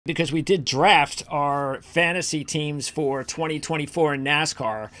because we did draft our fantasy teams for 2024 in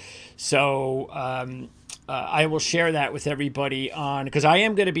NASCAR. So I will share that with everybody on, because I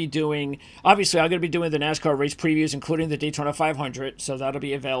am going to be doing, obviously I'm going to be doing the NASCAR race previews, including the Daytona 500. So that'll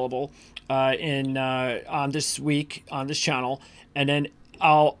be available on this week on this channel. And then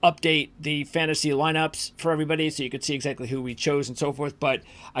I'll update the fantasy lineups for everybody so you can see exactly who we chose and so forth. But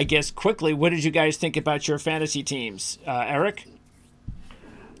I guess quickly, what did you guys think about your fantasy teams? Eric?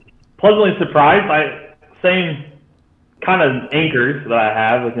 Pleasantly surprised. Same kind of anchors that I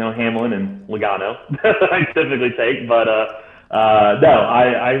have with Hamlin and Logano I typically take, but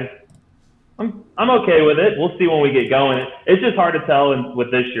no, I'm okay with it. We'll see when we get going. It's just hard to tell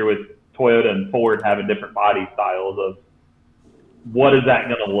with this year with Toyota and Ford having different body styles of what is that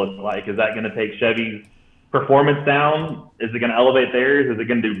going to look like. Is that going to take Chevy's performance down? Is it going to elevate theirs? Is it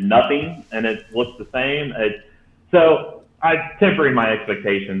going to do nothing and it looks the same? So I'm tempering my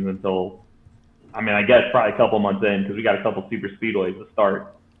expectations until, I guess probably a couple months in, because we got a couple super speedways to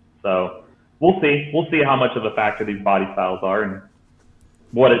start. So we'll see. We'll see how much of a factor these body styles are and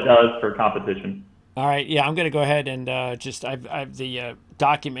what it does for competition. All right. Yeah, I'm going to go ahead and I have the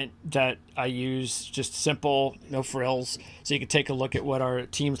document that I use, just simple, no frills, so you can take a look at what our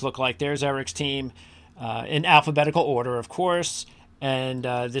teams look like. There's Eric's team in alphabetical order, of course. And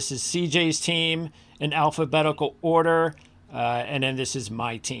this is CJ's team in alphabetical order. And then this is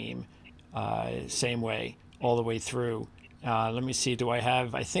my team, same way, all the way through. Let me see,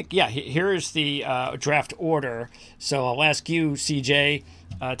 I think, yeah, here's the draft order. So I'll ask you, CJ,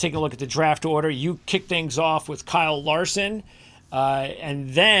 take a look at the draft order. You kick things off with Kyle Larson, and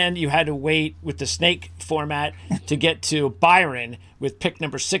then you had to wait with the snake format to get to Byron with pick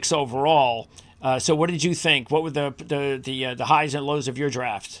number 6 overall. So what did you think? What were the highs and lows of your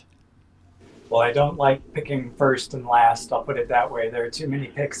draft? Well, I don't like picking first and last. I'll put it that way. There are too many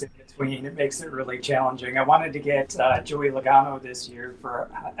picks in between. It makes it really challenging. I wanted to get Joey Logano this year for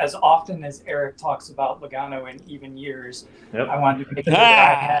as often as Eric talks about Logano in even years. Yep. I wanted to make sure that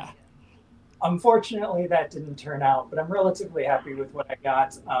I had. Unfortunately, that didn't turn out, but I'm relatively happy with what I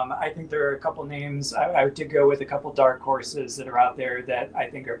got. I think there are a couple names. I did go with a couple dark horses that are out there that I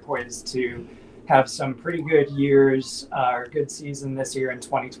think are poised to have some pretty good years or good season this year in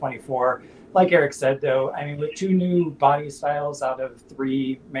 2024. Like Eric said, though, with 2 new body styles out of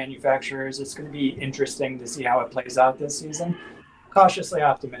 3 manufacturers, it's going to be interesting to see how it plays out this season. Cautiously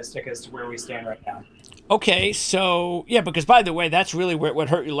optimistic as to where we stand right now. Okay, so yeah, because by the way, that's really what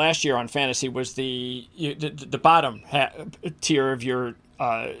hurt you last year on fantasy was the bottom tier of your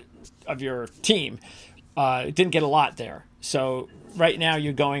team. It didn't get a lot there. So right now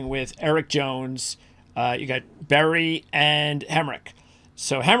you're going with Eric Jones, you got Berry and Hemrick.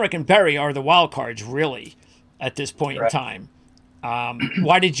 So Hemrick and Berry are the wild cards, really, at this point in time.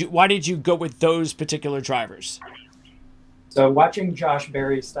 Why did you go with those particular drivers? So watching Josh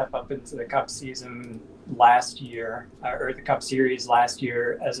Berry step up into the Cup season last year, or the Cup Series last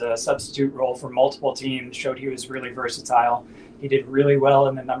year, as a substitute role for multiple teams, showed he was really versatile. He did really well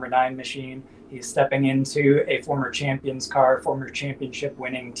in the number 9 machine. He's stepping into a former champions car, former championship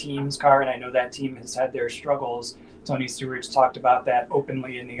winning team's car, and I know that team has had their struggles. Tony Stewart's talked about that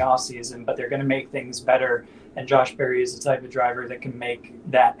openly in the offseason, but they're going to make things better. And Josh Berry is the type of driver that can make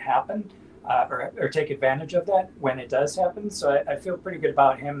that happen or take advantage of that when it does happen. So I feel pretty good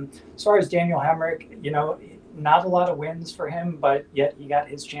about him. As far as Daniel Hemrick, not a lot of wins for him, but yet he got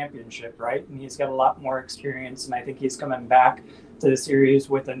his championship, right? And he's got a lot more experience. And I think he's coming back to the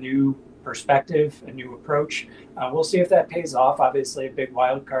series with a new perspective, a new approach. We'll see if that pays off. Obviously, a big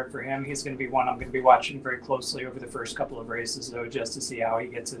wild card for him. He's going to be one I'm going to be watching very closely over the first couple of races, though, just to see how he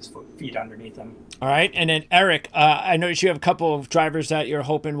gets his feet underneath him. All right. And then, Eric, I noticed you have a couple of drivers that you're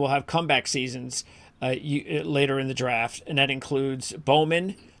hoping will have comeback seasons later in the draft, and that includes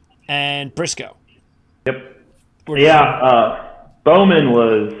Bowman and Briscoe. Yep. Bowman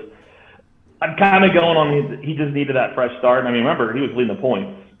was – I'm kind of going on – he just needed that fresh start. Remember, he was leading the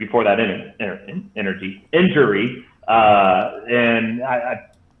points before that injury. And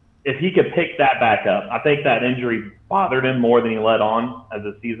if he could pick that back up, I think that injury bothered him more than he let on as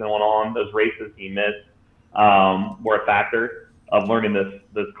the season went on. Those races he missed were a factor of learning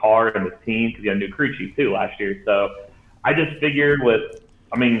this car and this team, because he had a new crew chief too last year. So I just figured you're with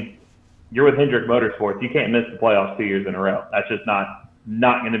Hendrick Motorsports. You can't miss the playoffs 2 years in a row. That's just not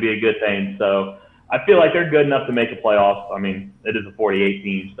going to be a good thing. So I feel like they're good enough to make the playoffs. It is a 48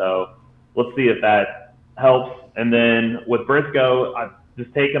 team, so let's see if that helps. And then with Briscoe, I've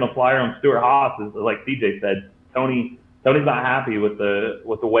just taken a flyer on Stuart Haas. Like CJ said, Tony's not happy with the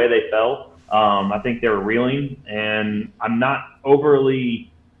way they felt. I think they were reeling, and I'm not overly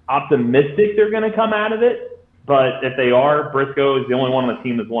optimistic they're going to come out of it. But if they are, Briscoe is the only one on the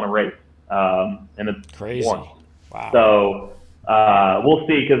team that's won a race, and it's crazy. one. Wow. So we'll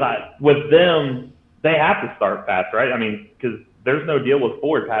see, because with them, they have to start fast, right? I mean, because there's no deal with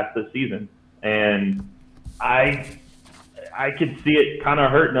Ford past this season, and I could see it kind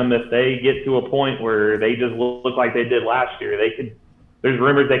of hurting them if they get to a point where they just look like they did last year. There's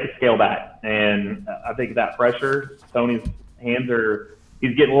rumors they could scale back, and I think that pressure, Tony's hands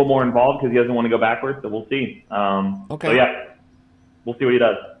he's getting a little more involved because he doesn't want to go backwards. So we'll see. Okay. So yeah, we'll see what he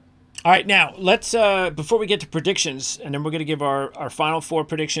does. All right, now let's before we get to predictions, and then we're going to give our final four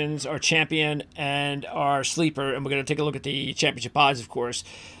predictions, our champion and our sleeper, and we're going to take a look at the championship odds, of course.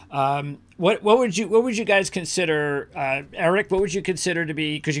 What would you guys consider, Eric? What would you consider to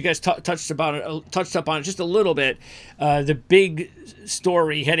be, because you guys touched up on it just a little bit, the big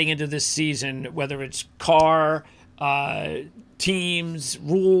story heading into this season, whether it's car, teams,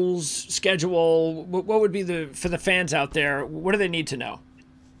 rules, schedule? What would be for the fans out there? What do they need to know?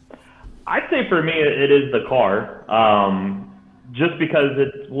 I'd say for me, it is the car, just because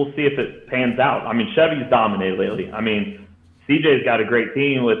we'll see if it pans out. I mean, Chevy's dominated lately. I mean, CJ's got a great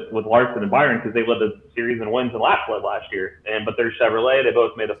team with Larson and Byron because they led the series in wins and laps led last year. But there's Chevrolet. They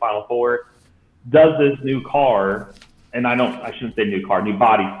both made the Final Four. Does this new car, and I shouldn't say new car, new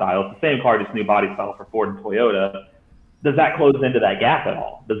body style. It's the same car, just new body style for Ford and Toyota. Does that close into that gap at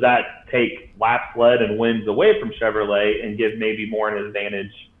all? Does that take laps led and wins away from Chevrolet and give maybe more an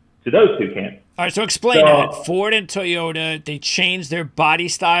advantage to those two camps? All right, so explain that. Ford and Toyota, they changed their body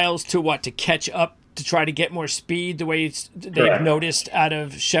styles to what? To catch up, to try to get more speed, the way they've noticed out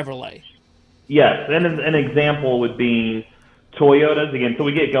of Chevrolet? Yes, and an example would be Toyotas. Again, so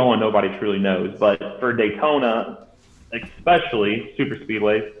we get going, nobody truly knows. But for Daytona, especially super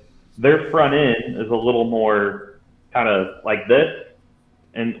speedways, their front end is a little more kind of like this,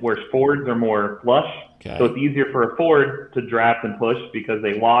 and where Fords are more flush. Okay. So it's easier for a Ford to draft and push because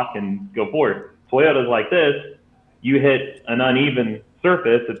they lock and go forward. Toyota's like this. You hit an uneven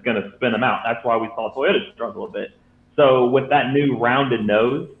surface, it's going to spin them out. That's why we saw Toyota struggle a bit. So with that new rounded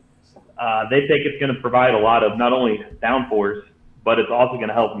nose, they think it's going to provide a lot of not only downforce, but it's also going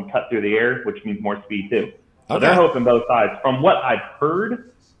to help them cut through the air, which means more speed too. So they're hoping both sides. From what I've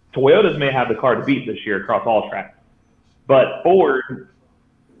heard, Toyotas may have the car to beat this year across all tracks. But Ford,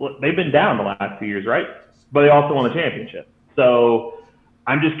 they've been down the last 2 years, right? But they also won the championship. So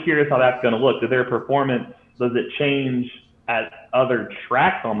I'm just curious how that's going to look. Does their performance, does it change at other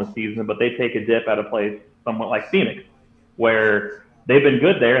tracks on the season, but they take a dip at a place somewhat like Phoenix, where they've been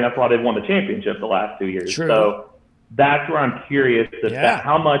good there, and that's why they've won the championship the last 2 years. True. So that's where I'm curious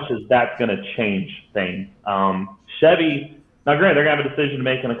how much is that going to change things. Chevy, now granted, they're going to have a decision to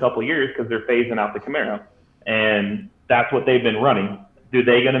make in a couple of years because they're phasing out the Camaro, and that's what they've been running. Are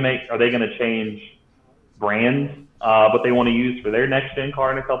they going to change brands, what they want to use for their next gen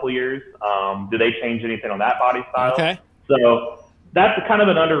car in a couple of years? Do they change anything on that body style? Okay. So that's kind of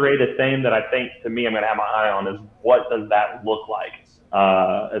an underrated thing that I think, to me, I'm going to have my eye on is what does that look like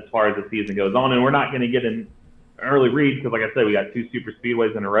as far as the season goes on. And we're not going to get an early read because, like I said, we got 2 super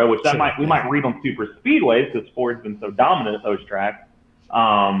speedways in a row, which we might read on super speedways because Ford's been so dominant at those tracks.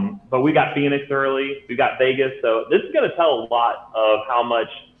 But we got Phoenix early, we got Vegas, so this is going to tell a lot of how much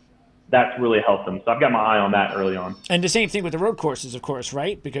that's really helped them. So I've got my eye on that early on. And the same thing with the road courses, of course,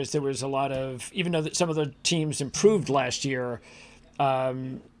 right? Because there was a lot of, even though some of the teams improved last year,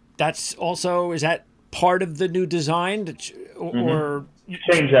 that's also, is that part of the new design? Or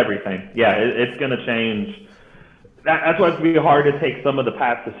change everything. Yeah, it's going to change. That's why it's going to be hard to take some of the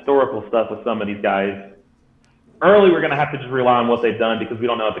past historical stuff with some of these guys. Early, we're going to have to just rely on what they've done because we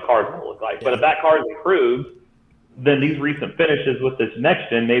don't know what the car's going to look like. Yeah. But if that car is improved, then these recent finishes with this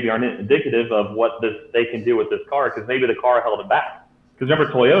next gen maybe aren't indicative of what they can do with this car because maybe the car held it back. Because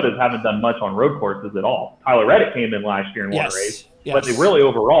remember, Toyotas haven't done much on road courses at all. Tyler Reddick came in last year and won a race, but they really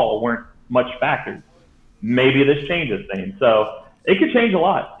overall weren't much factored. Maybe this changes things. So it could change a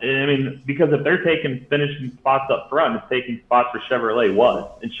lot. I mean, because if they're taking finishing spots up front, it's taking spots where Chevrolet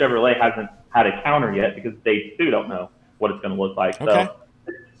was. And Chevrolet hasn't had a counter yet because they too don't know what it's going to look like. Okay. So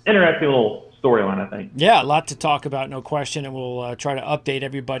it's interesting little storyline, I think. Yeah, a lot to talk about, no question, and we'll try to update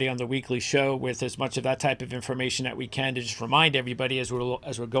everybody on the weekly show with as much of that type of information that we can to just remind everybody as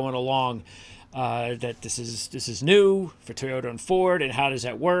we're going along that this is new for Toyota and Ford, and how does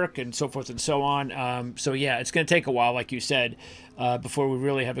that work, and so forth and so on. So yeah, it's going to take a while, like you said, before we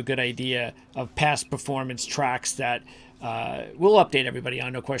really have a good idea of past performance tracks that we'll update everybody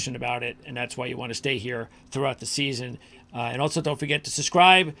on, no question about it, and that's why you want to stay here throughout the season. And also, don't forget to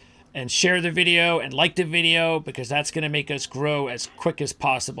subscribe. and share the video and like the video, because that's going to make us grow as quick as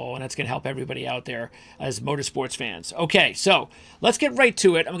possible, and that's going to help everybody out there as motorsports fans. Okay, so let's get right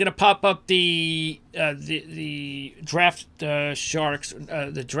to it. I'm going to pop up the draft sharks,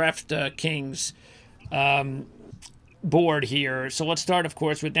 the draft kings board here. So let's start, of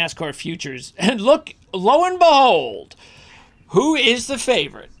course, with NASCAR futures, and look, lo and behold, who is the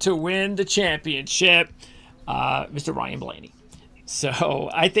favorite to win the championship? Mr. Ryan Blaney. So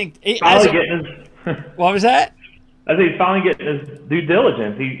I think what was that? I think he's finally getting his due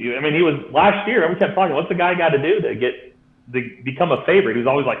diligence. He was last year. We kept talking. What's the guy got to do to become a favorite? He was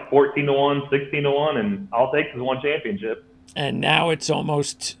always like 14-1, 16-1, and all it takes is one championship. And now it's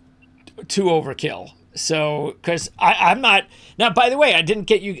almost too overkill. So because I'm not now. By the way, I didn't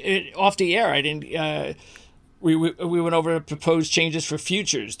get you off the air. I didn't. We went over proposed changes for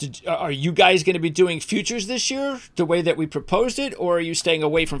futures. Are you guys going to be doing futures this year the way that we proposed it, or are you staying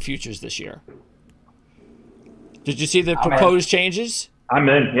away from futures this year? Did you see the proposed changes? I'm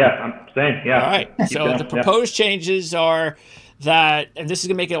in. Yeah, I'm staying. Yeah. All right. So the proposed changes are that, and this is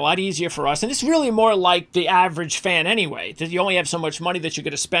going to make it a lot easier for us, and it's really more like the average fan anyway, that you only have so much money that you're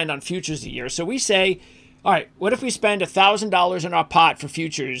going to spend on futures a year. So we say, all right, what if we spend $1,000 in our pot for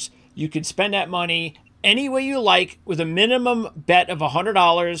futures? You can spend that money any way you like with a minimum bet of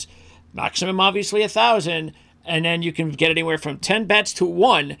 $100, maximum obviously $1,000, and then you can get anywhere from 10 bets to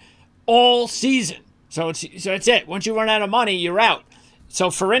 1 all season. So it's it. Once you run out of money, you're out. So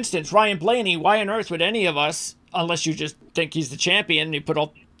for instance, Ryan Blaney, why on earth would any of us, unless you just think he's the champion and you put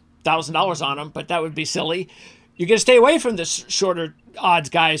all $1,000 on him, but that would be silly. You're going to stay away from the shorter odds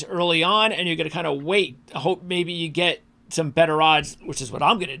guys early on, and you're going to kind of wait. I hope maybe you get some better odds, which is what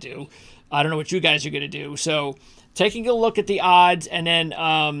I'm going to do. I don't know what you guys are going to do. So taking a look at the odds, and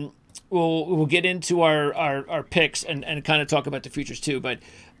then we'll get into our picks and kind of talk about the futures too. But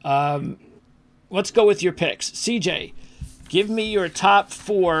let's go with your picks. CJ, give me your top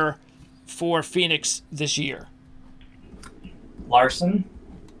 4 for Phoenix this year. Larson,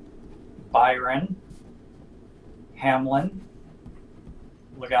 Byron, Hamlin,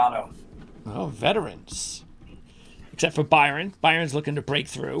 Logano. Oh, veterans. Except for Byron. Byron's looking to break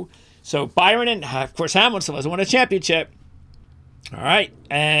through. So Byron and, of course, Hamlin still hasn't won a championship. All right.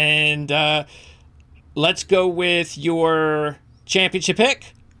 And let's go with your championship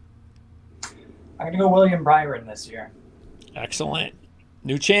pick. I'm going to go William Byron this year. Excellent.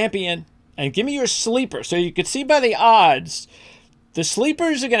 New champion. And give me your sleeper. So you could see by the odds, the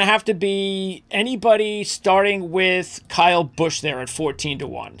sleepers are going to have to be anybody starting with Kyle Busch there at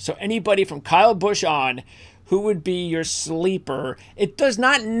 14-1. So anybody from Kyle Busch on, who would be your sleeper? It does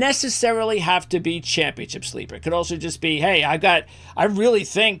not necessarily have to be championship sleeper. It could also just be, hey, I really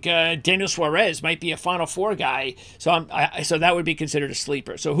think Daniel Suarez might be a Final Four guy, so so that would be considered a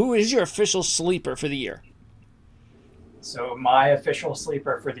sleeper. So who is your official sleeper for the year? So my official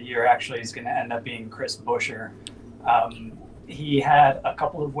sleeper for the year actually is going to end up being Chris Buescher. He had a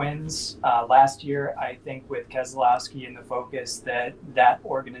couple of wins last year. I think with Keselowski and the focus that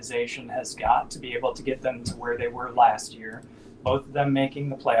organization has got to be able to get them to where they were last year. Both of them making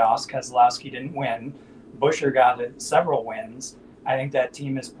the playoffs. Keselowski didn't win. Buescher got several wins. I think that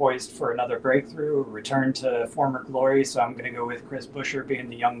team is poised for another breakthrough, return to former glory. So I'm going to go with Chris Buescher being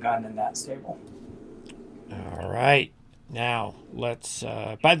the young gun in that stable. All right. Now, let's,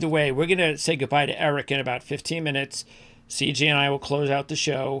 by the way, we're going to say goodbye to Eric in about 15 minutes. CJ and I will close out the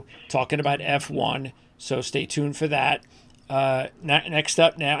show talking about F1, so stay tuned for that. Next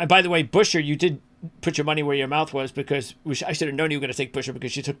up now, and by the way, Buescher, you did put your money where your mouth was, because I should have known you were going to take Buescher,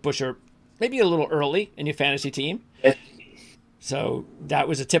 because you took Buescher maybe a little early in your fantasy team. So that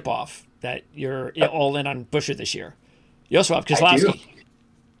was a tip-off that you're all in on Buescher this year. You also have Keselowski.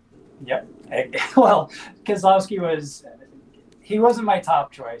 Yep. Well, Keselowski he wasn't my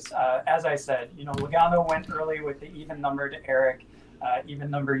top choice. As I said, Logano went early with the even number to Eric, even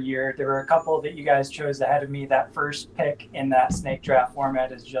number year. There were a couple that you guys chose ahead of me. That first pick in that snake draft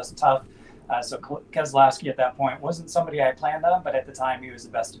format is just tough. So Keselowski at that point wasn't somebody I planned on, but at the time he was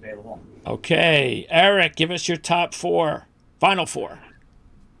the best available. Okay. Eric, give us your top 4, final 4.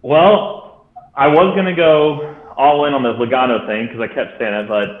 Well, I was going to go all in on the Logano thing because I kept saying it,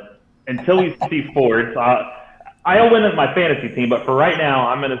 but until we see Ford, I'll win at my fantasy team, but for right now,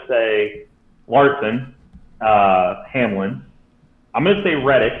 I'm going to say Larson, Hamlin. I'm going to say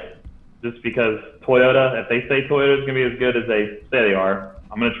Reddick, just because Toyota, if they say Toyota is going to be as good as they say they are,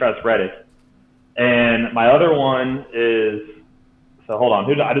 I'm going to trust Reddick. And my other one is, so hold on,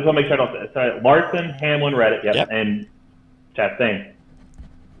 I just want to make sure I don't say Larson, Hamlin, Reddick, yep. And Chastain.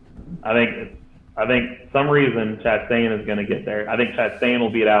 I think I think some reason Chastain is going to get there. I think Chastain will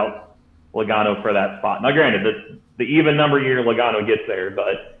beat out Logano for that spot. Now, granted, the even number year Logano gets there,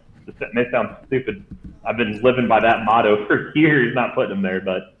 but it may sound stupid. I've been living by that motto for years, not putting him there,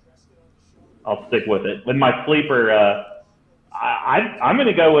 but I'll stick with it. With my sleeper, I'm going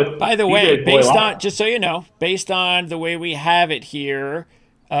to go with. By the way, based on, just so you know, based on the way we have it here,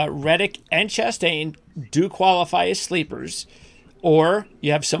 Reddick and Chastain do qualify as sleepers, or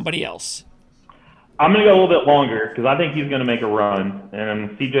you have somebody else. I'm going to go a little bit longer because I think he's going to make a run.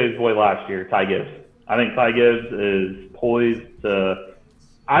 And CJ's boy last year, Ty Gibbs. I think Ty Gibbs is poised to.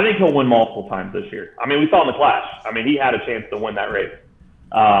 I think he'll win multiple times this year. I mean, we saw in the Clash. I mean, he had a chance to win that race.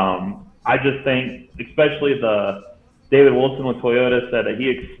 I just think, especially the David Wilson with Toyota said that he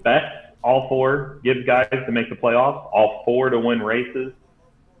expects all four Gibbs guys to make the playoffs, all four to win races.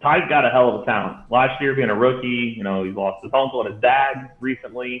 Ty's got a hell of a talent. Last year being a rookie, you know, he lost his uncle and his dad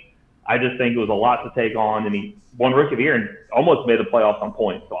recently. I just think it was a lot to take on, and he won Rookie of the Year and almost made the playoffs on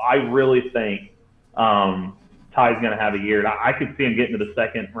points. So I really think Ty's going to have a year. And I could see him getting to the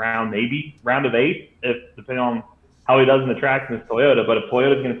second round, maybe round of 8, if depending on how he does in the tracks in his Toyota. But if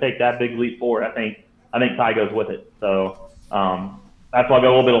Toyota's going to take that big leap forward, I think Ty goes with it. So that's why I go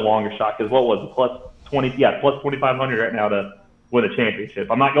a little bit of a longer shot, because what was it, plus 2,500 right now to win a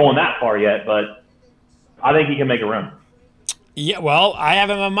championship. I'm not going that far yet, but I think he can make a run. Yeah, well, I have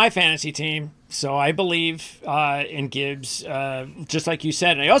him on my fantasy team, so I believe in Gibbs, just like you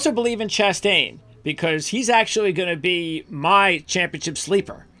said. And I also believe in Chastain, because he's actually going to be my championship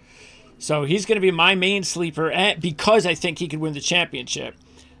sleeper. So he's going to be my main sleeper because I think he could win the championship.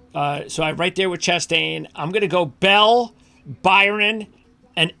 So I'm right there with Chastain. I'm going to go Bell, Byron,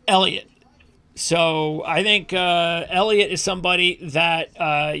 and Elliott. So I think Elliott is somebody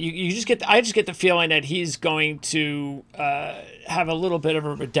that you just get. I just get the feeling that he's going to have a little bit of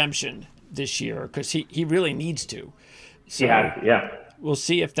a redemption this year, because he really needs to. So yeah. We'll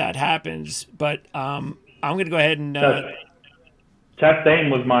see if that happens. But I'm going to go ahead and. Chastain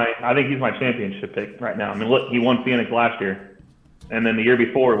was I think he's my championship pick right now. I mean, look, he won Phoenix last year, and then the year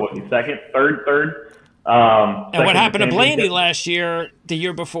before, what, he second, third. And what happened to Blaney last year, the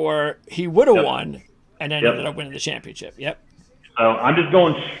year before, he would have won and then ended up winning the championship. Yep. So I'm just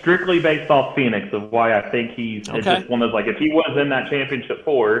going strictly based off Phoenix of why I think it's just one of those, like, if he was in that championship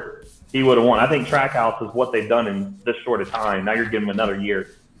 4, he would have won. I think Trackhouse is what they've done in this short of time. Now you're giving him another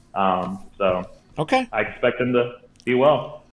year. So I expect him to do well.